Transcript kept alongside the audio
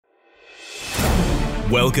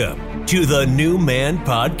Welcome to the New Man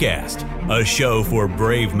Podcast, a show for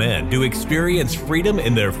brave men to experience freedom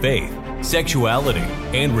in their faith, sexuality,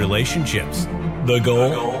 and relationships. The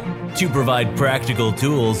goal? To provide practical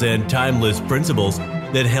tools and timeless principles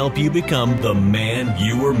that help you become the man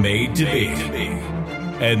you were made to be.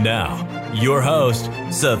 And now, your host,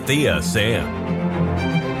 Sathya Sam.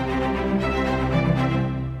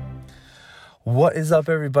 What is up,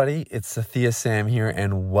 everybody? It's Sathya Sam here,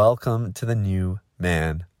 and welcome to the New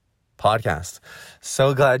Man Podcast.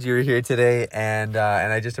 So glad you're here today, and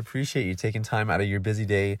I just appreciate you taking time out of your busy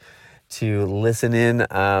day to listen in.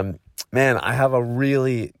 Man, I have a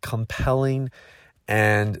really compelling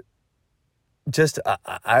and just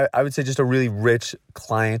I would say just a really rich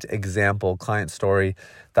client story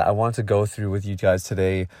that I want to go through with you guys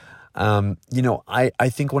today. I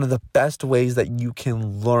think one of the best ways that you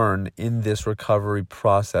can learn in this recovery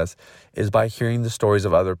process is by hearing the stories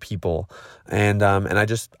of other people. And I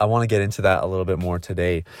want to get into that a little bit more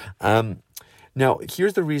today. Now,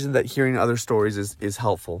 here's the reason that hearing other stories is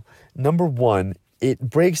helpful. Number one, it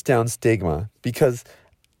breaks down stigma because,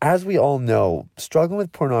 as we all know, struggling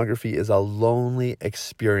with pornography is a lonely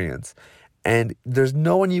experience. And there's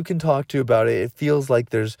no one you can talk to about it. It feels like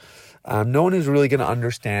there's no one who's really going to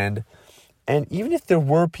understand. And even if there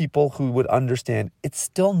were people who would understand, it's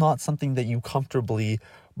still not something that you comfortably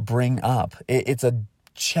bring up. It's a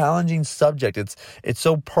challenging subject. It's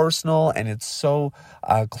so personal, and it's so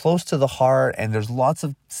close to the heart, and there's lots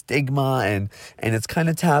of stigma, and it's kind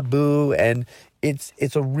of taboo, and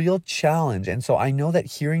it's a real challenge. And so I know that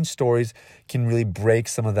hearing stories can really break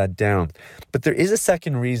some of that down. But there is a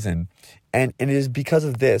second reason, and it is because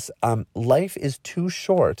of this. Life is too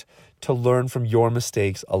short to learn from your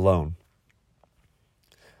mistakes alone.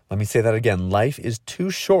 Let me say that again. Life is too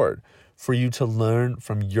short for you to learn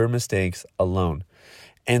from your mistakes alone.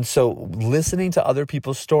 And so listening to other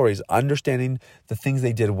people's stories, understanding the things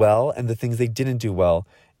they did well and the things they didn't do well,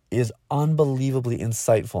 is unbelievably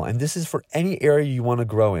insightful. And this is for any area you want to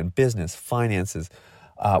grow in: business, finances,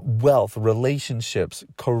 wealth, relationships,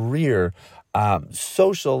 career,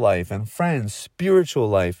 social life and friends, spiritual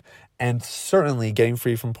life, and certainly getting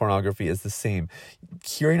free from pornography is the same.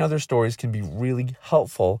 Hearing other stories can be really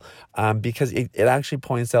helpful because it actually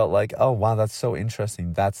points out like, oh, wow, that's so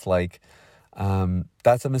interesting. That's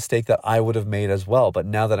a mistake that I would have made as well. But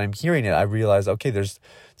now that I'm hearing it, I realize, okay, there's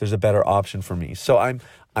a better option for me. So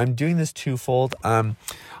I'm doing this twofold.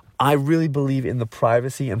 I really believe in the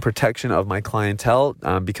privacy and protection of my clientele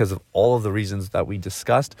because of all of the reasons that we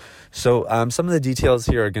discussed. So some of the details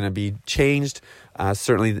here are going to be changed.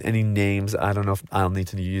 Certainly any names, I don't know if I'll need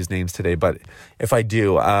to use names today, but if I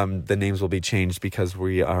do, the names will be changed because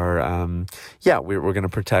we are, we're going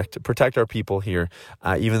to protect our people here,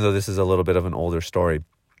 even though this is a little bit of an older story.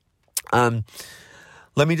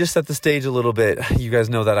 Let me just set the stage a little bit. You guys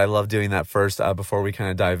know that I love doing that first before we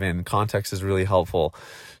kind of dive in. Context is really helpful.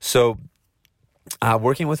 So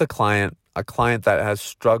working with a client that has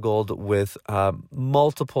struggled with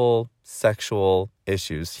multiple sexual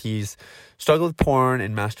issues. He's struggled with porn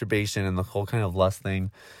and masturbation and the whole kind of lust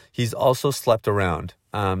thing. He's also slept around,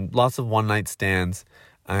 lots of one-night stands,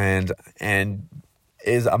 and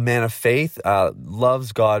is a man of faith,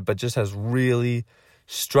 loves God, but just has really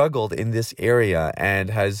struggled in this area and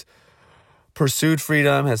has pursued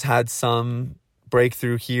freedom, has had some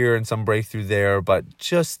breakthrough here and some breakthrough there, but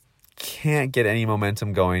just can't get any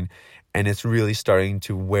momentum going, and it's really starting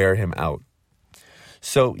to wear him out.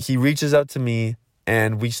 So he reaches out to me,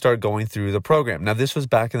 and we start going through the program. Now, this was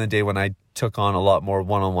back in the day when I took on a lot more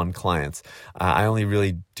one-on-one clients. I only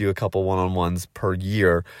really do a couple one-on-ones per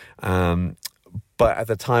year, but at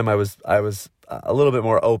the time I was a little bit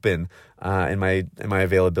more open in my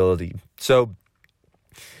availability. So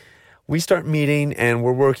we start meeting and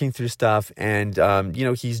we're working through stuff, and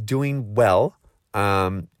he's doing well.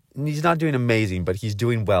 He's not doing amazing, but he's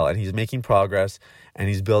doing well, and he's making progress, and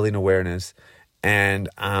he's building awareness. And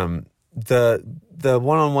the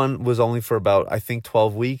one-on-one was only for about, I think,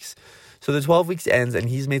 12 weeks. So the 12 weeks ends, and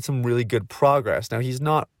he's made some really good progress. Now, he's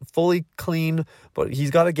not fully clean, but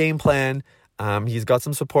he's got a game plan. He's got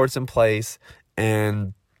some supports in place,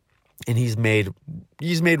 and he's made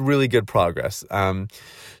really good progress.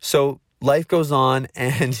 So life goes on,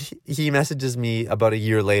 and he messages me about a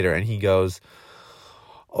year later, and he goes,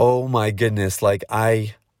 "Oh my goodness, like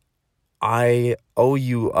I owe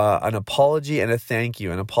you an apology and a thank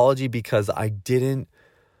you. An apology because I didn't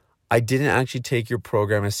actually take your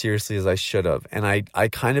program as seriously as I should have, and I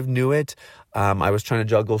kind of knew it. I was trying to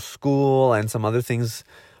juggle school and some other things,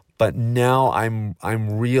 but now I'm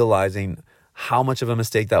realizing how much of a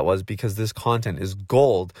mistake that was, because this content is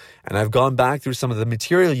gold. And I've gone back through some of the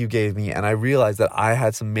material you gave me, and I realized that I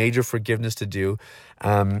had some major forgiveness to do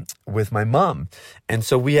with my mom. And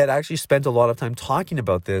so we had actually spent a lot of time talking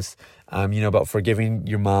about this, about forgiving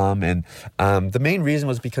your mom. And the main reason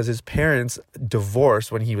was because his parents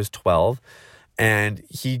divorced when he was 12, and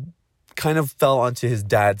he kind of fell onto his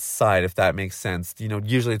dad's side, if that makes sense.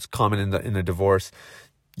 Usually it's common in a divorce.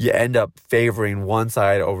 You end up favoring one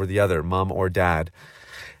side over the other, mom or dad.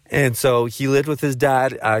 And so he lived with his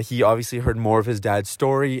dad. He obviously heard more of his dad's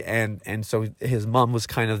story. And so his mom was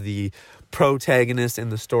kind of the protagonist in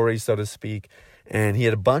the story, so to speak. And he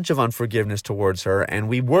had a bunch of unforgiveness towards her. And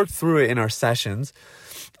we worked through it in our sessions.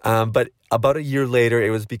 But about a year later,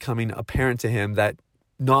 it was becoming apparent to him that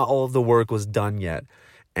not all of the work was done yet.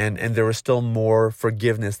 And there was still more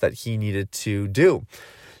forgiveness that he needed to do.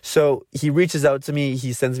 So he reaches out to me.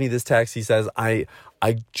 He sends me this text. He says, I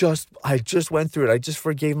just went through it. I just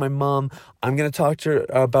forgave my mom. I'm going to talk to her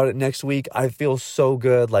about it next week. I feel so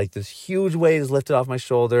good. Like, this huge weight is lifted off my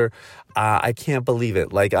shoulder. I can't believe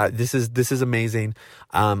it. Like, this is amazing.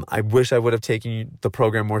 I wish I would have taken the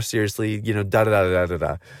program more seriously,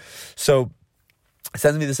 da-da-da-da-da-da. So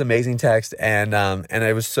sends me this amazing text, and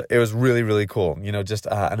it was really, really cool. Just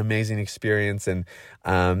an amazing experience. And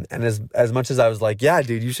as much as I was like, yeah,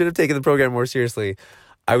 dude, you should have taken the program more seriously,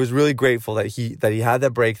 I was really grateful that he had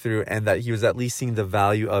that breakthrough, and that he was at least seeing the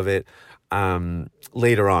value of it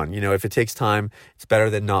later on. If it takes time, it's better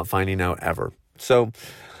than not finding out ever. So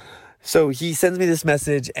he sends me this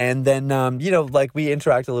message, and then we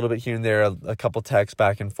interact a little bit here and there, a couple texts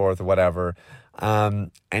back and forth or whatever.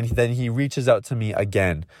 And then he reaches out to me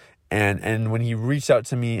again. And when he reached out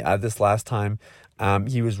to me this last time,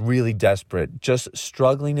 he was really desperate, just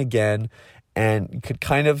struggling again, and could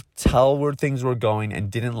kind of tell where things were going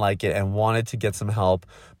and didn't like it and wanted to get some help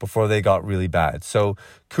before they got really bad. So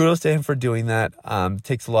kudos to him for doing that.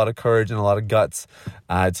 Takes a lot of courage and a lot of guts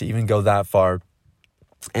to even go that far.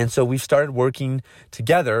 And so we've started working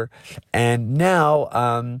together, and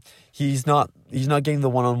now he's not getting the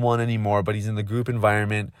one-on-one anymore, but he's in the group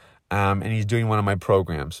environment, and he's doing one of my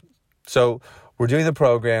programs. So we're doing the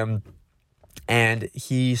program, and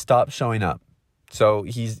he stopped showing up. So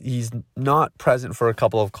he's not present for a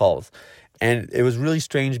couple of calls. And it was really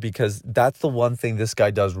strange, because that's the one thing this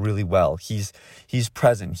guy does really well. He's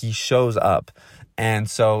present. He shows up. And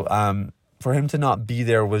so for him to not be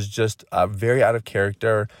there was just very out of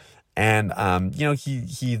character. And,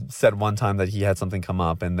 he said one time that he had something come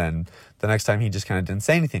up, and then the next time he just kind of didn't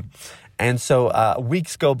say anything. And so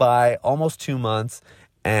weeks go by, almost 2 months,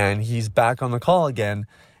 and he's back on the call again,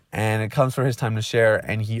 and it comes for his time to share,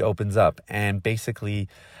 and he opens up. And basically,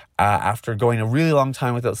 after going a really long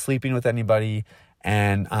time without sleeping with anybody,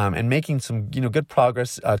 and making some, good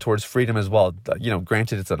progress towards freedom as well.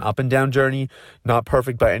 Granted, it's an up and down journey, not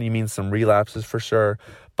perfect by any means, some relapses for sure,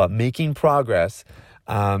 but making progress.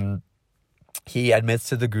 He admits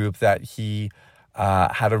to the group that he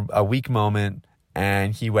had a weak moment,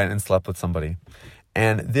 and he went and slept with somebody.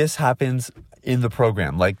 And this happens in the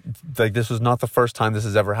program. Like this was not the first time this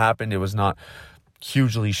has ever happened. It was not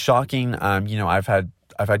hugely shocking. I've had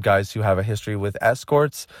guys who have a history with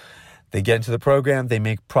escorts. They get into the program, they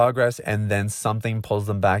make progress, and then something pulls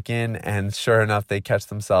them back in. And sure enough, they catch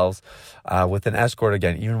themselves with an escort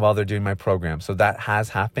again, even while they're doing my program. So that has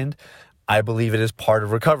happened. I believe it is part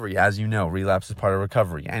of recovery. As you know, relapse is part of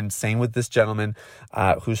recovery. And same with this gentleman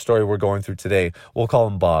whose story we're going through today. We'll call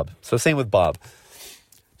him Bob. So same with Bob.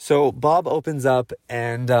 So Bob opens up,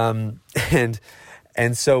 and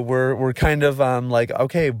so we're kind of like,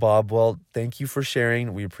 okay, Bob, well, thank you for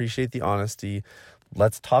sharing. We appreciate the honesty.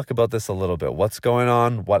 Let's talk about this a little bit. What's going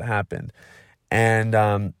on? What happened?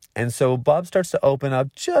 And so Bob starts to open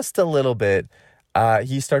up just a little bit.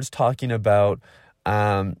 He starts talking about,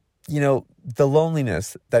 the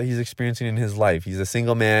loneliness that he's experiencing in his life. He's a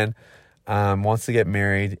single man, wants to get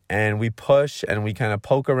married, and we push and we kind of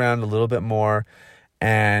poke around a little bit more.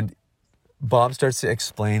 And Bob starts to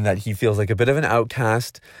explain that he feels like a bit of an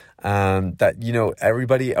outcast, that,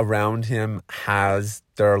 everybody around him has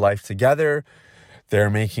their life together. They're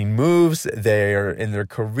making moves. They're in their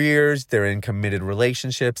careers. They're in committed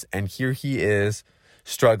relationships. And here he is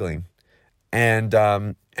struggling. And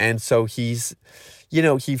so he's,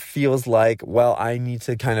 he feels like, well, I need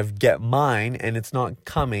to kind of get mine, and it's not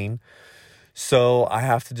coming. So I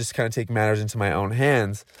have to just kind of take matters into my own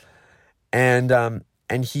hands.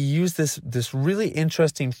 And he used this really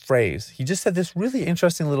interesting phrase. He just said this really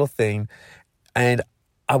interesting little thing. And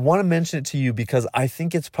I want to mention it to you because I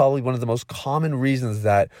think it's probably one of the most common reasons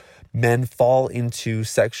that men fall into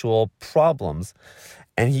sexual problems.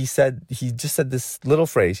 And he just said this little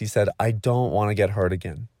phrase. He said, I don't want to get hurt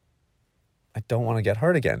again. I don't want to get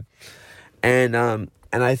hurt again. And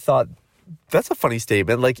I thought, that's a funny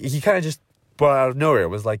statement. Like, he kind of just brought it out of nowhere. It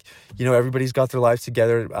was like, everybody's got their lives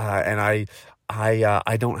together, and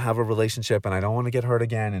I don't have a relationship, and I don't want to get hurt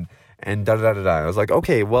again, and da-da-da-da-da. I was like,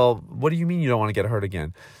 okay, well, what do you mean you don't want to get hurt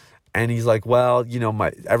again? And he's like, well,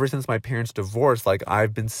 ever since my parents divorced, like,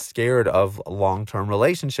 I've been scared of a long-term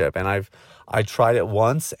relationship, and I tried it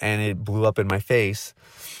once, and it blew up in my face,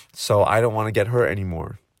 so I don't want to get hurt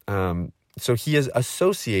anymore. So he has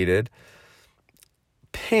associated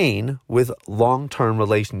pain with long-term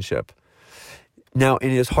relationship. Now, in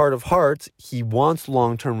his heart of hearts, he wants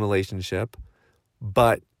long-term relationship,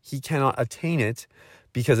 but he cannot attain it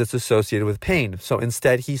because it's associated with pain. So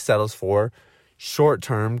instead, he settles for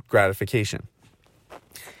short-term gratification.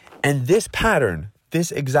 And this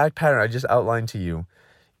exact pattern I just outlined to you,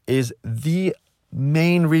 is the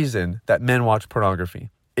main reason that men watch pornography.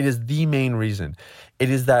 It is the main reason. It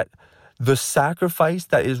is that the sacrifice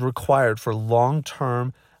that is required for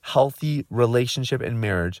long-term healthy relationship and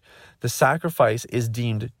marriage, the sacrifice is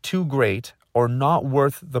deemed too great or not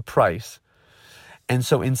worth the price. And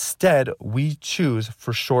so instead, we choose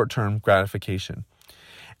for short-term gratification.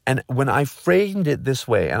 And when I framed it this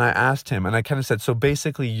way, and I asked him, and I kind of said, so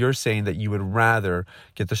basically you're saying that you would rather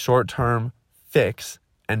get the short-term fix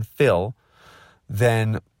and fill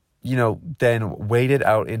than wait it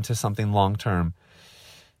out into something long-term.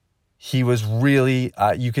 He was really,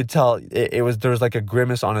 you could tell there was like a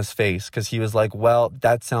grimace on his face, because he was like, well,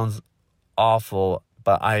 that sounds awful,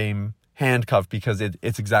 but I'm handcuffed because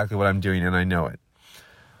it's exactly what I'm doing and I know it.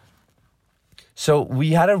 So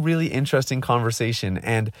we had a really interesting conversation,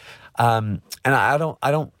 and I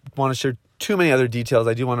don't want to share too many other details.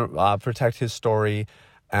 I do want to protect his story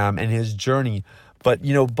and his journey. But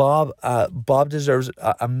Bob deserves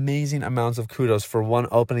amazing amounts of kudos for, one,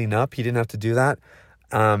 opening up. He didn't have to do that.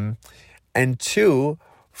 And two,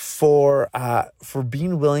 for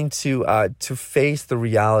being willing to face the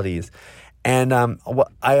realities. And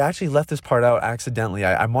I actually left this part out accidentally.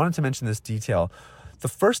 I wanted to mention this detail. The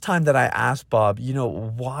first time that I asked Bob,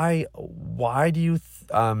 why do you?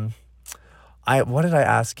 What did I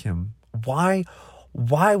ask him? Why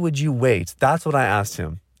would you wait? That's what I asked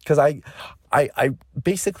him, because I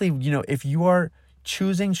basically, if you are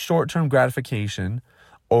choosing short-term gratification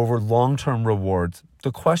over long-term rewards,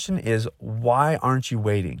 the question is, why aren't you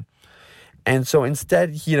waiting? And so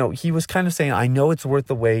instead, he was kind of saying, I know it's worth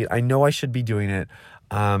the wait. I know I should be doing it.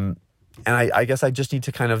 And I guess I just need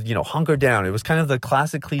to kind of, hunker down. It was kind of the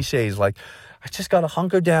classic cliches, like, I just got to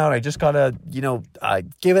hunker down. I just got to,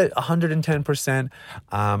 give it 110%.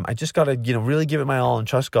 I just got to, really give it my all and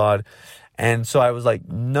trust God. And so I was like,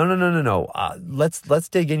 no. Let's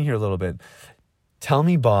dig in here a little bit. Tell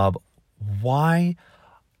me, Bob, why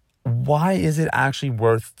is it actually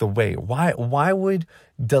worth the wait? Why would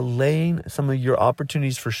delaying some of your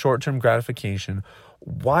opportunities for short-term gratification,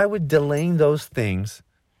 why would delaying those things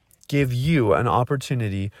give you an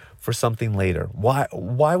opportunity for something later?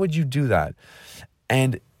 Why would you do that?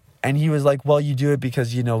 And he was like, well, you do it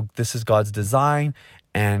because, this is God's design,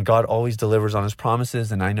 and God always delivers on his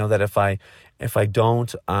promises. And I know that if I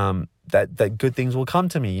don't, that good things will come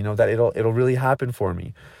to me, that it'll really happen for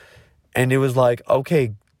me. And it was like,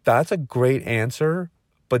 okay, that's a great answer,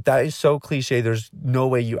 but that is so cliche. There's no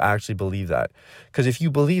way you actually believe that. Because if you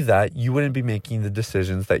believe that, you wouldn't be making the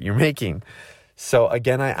decisions that you're making. So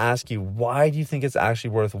again, I ask you, why do you think it's actually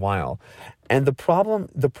worthwhile? And the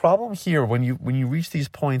problem here, when you reach these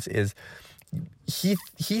points, is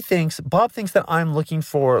Bob thinks that I'm looking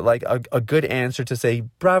for like a good answer to say,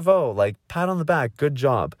 bravo, like pat on the back, good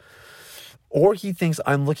job. Or he thinks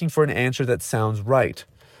I'm looking for an answer that sounds right.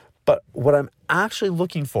 But what I'm actually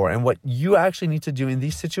looking for, and what you actually need to do in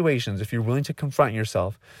these situations, if you're willing to confront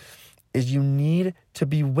yourself, is you need to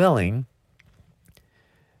be willing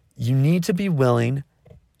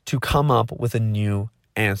to come up with a new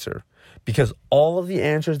answer. Because all of the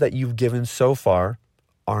answers that you've given so far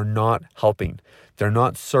are not helping. They're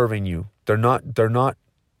not serving you. They're not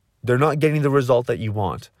getting the result that you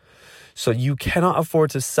want. So you cannot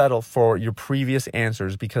afford to settle for your previous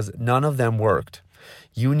answers, because none of them worked.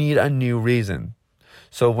 You need a new reason.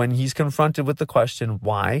 So when he's confronted with the question,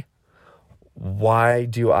 why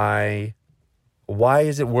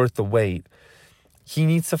is it worth the wait? He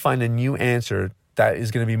needs to find a new answer that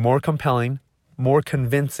is going to be more compelling, more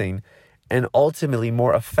convincing, and ultimately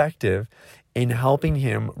more effective in helping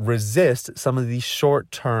him resist some of these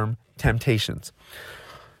short-term temptations.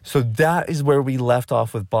 So that is where we left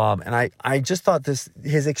off with Bob. And I just thought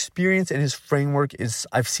his experience and his framework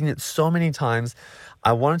I've seen it so many times.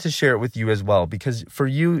 I wanted to share it with you as well, because for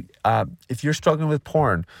you, if you're struggling with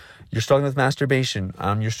porn, you're struggling with masturbation,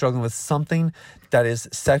 you're struggling with something that is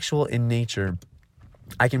sexual in nature,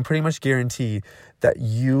 I can pretty much guarantee that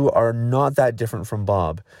you are not that different from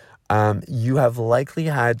Bob. You have likely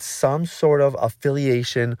had some sort of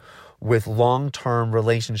affiliation with long-term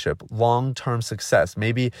relationship, long-term success.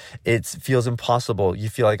 Maybe it feels impossible. You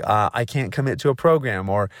feel like, I can't commit to a program,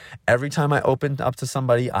 or every time I open up to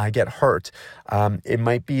somebody, I get hurt. It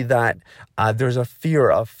might be that there's a fear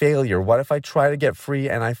of failure. What if I try to get free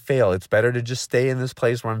and I fail? It's better to just stay in this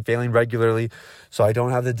place where I'm failing regularly so I don't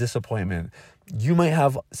have the disappointment. You might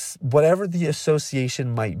have whatever the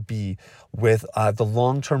association might be with the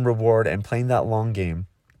long-term reward and playing that long game.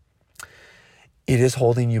 It is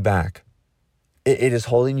holding you back. It is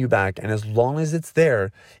holding you back. And as long as it's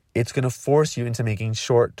there, it's going to force you into making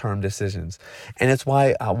short-term decisions. And it's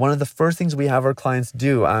why one of the first things we have our clients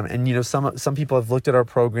do, and you know, some people have looked at our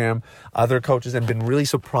program, other coaches, and been really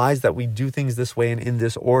surprised that we do things this way and in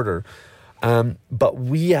this order. But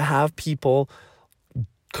we have people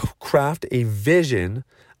craft a vision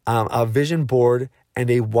board and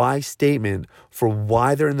a why statement for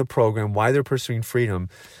why they're in the program, why they're pursuing freedom.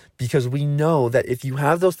 Because we know that if you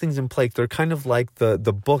have those things in place, they're kind of like the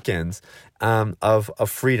bookends of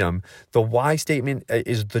freedom. The why statement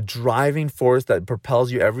is the driving force that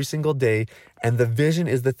propels you every single day. And the vision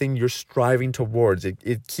is the thing you're striving towards.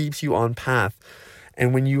 It keeps you on path.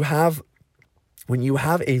 And when you have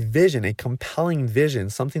a vision, a compelling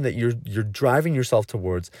vision, something that you're driving yourself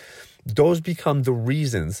towards, those become the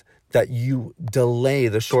reasons that you delay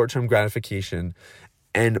the short-term gratification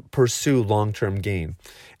and pursue long-term gain.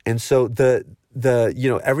 And so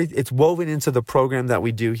it's woven into the program that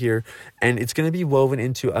we do here, and it's going to be woven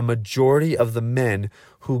into a majority of the men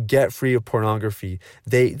who get free of pornography.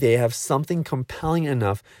 They have something compelling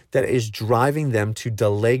enough that is driving them to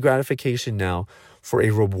delay gratification now for a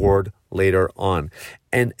reward later on.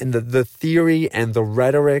 And the theory and the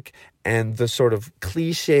rhetoric and the sort of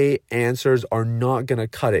cliche answers are not going to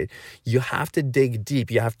cut it. You have to dig deep.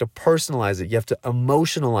 You have to personalize it. You have to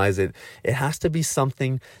emotionalize it. It has to be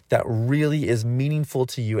something that really is meaningful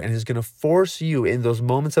to you and is going to force you in those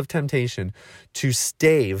moments of temptation to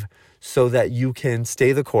stave so that you can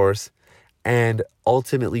stay the course and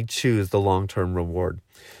ultimately choose the long-term reward.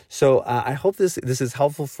 So I hope this is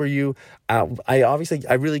helpful for you. I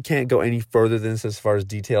really can't go any further than this as far as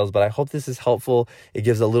details, but I hope this is helpful. It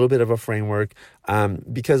gives a little bit of a framework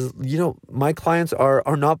because, you know, my clients are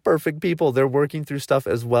not perfect people. They're working through stuff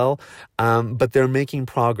as well, but they're making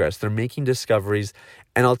progress. They're making discoveries.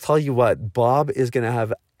 And I'll tell you what, Bob is going to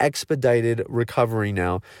have expedited recovery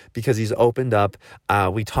now because he's opened up.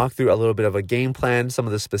 We talked through a little bit of a game plan, some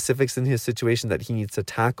of the specifics in his situation that he needs to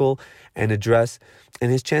tackle and address.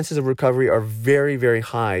 And his chances of recovery are very, very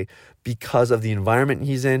high because of the environment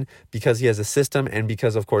he's in, because he has a system, and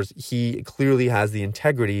because, of course, he clearly has the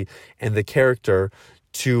integrity and the character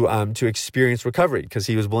to experience recovery because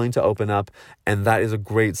he was willing to open up, and that is a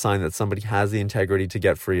great sign that somebody has the integrity to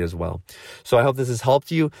get free as well. So I hope this has helped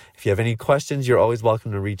you. If you have any questions, you're always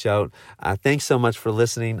welcome to reach out. Thanks so much for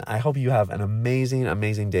listening. I hope you have an amazing,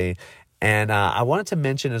 amazing day. And I wanted to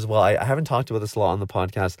mention as well, I haven't talked about this a lot on the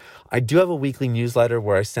podcast. I do have a weekly newsletter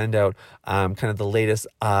where I send out kind of the latest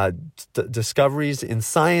discoveries in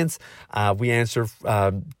science. We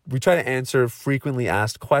try to answer frequently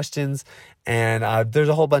asked questions. And there's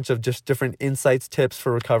a whole bunch of just different insights, tips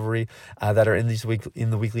for recovery that are in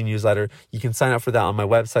the weekly newsletter. You can sign up for that on my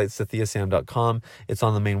website, sathiasam.com. It's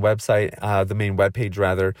on the main website, the main webpage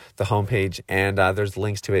rather, the homepage, and there's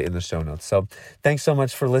links to it in the show notes. So thanks so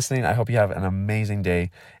much for listening. I hope you have an amazing day,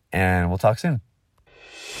 and we'll talk soon.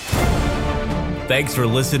 Thanks for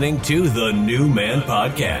listening to the New Man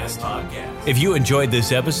Podcast. If you enjoyed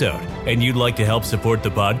this episode and you'd like to help support the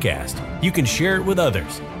podcast, you can share it with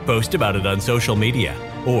others, post about it on social media,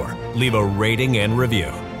 or leave a rating and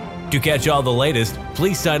review. To catch all the latest,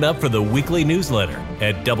 please sign up for the weekly newsletter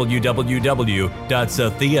at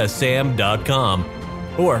www.sathiasam.com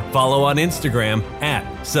or follow on Instagram at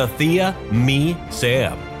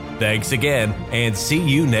SathiaMeSam. Thanks again, and see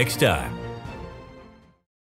you next time.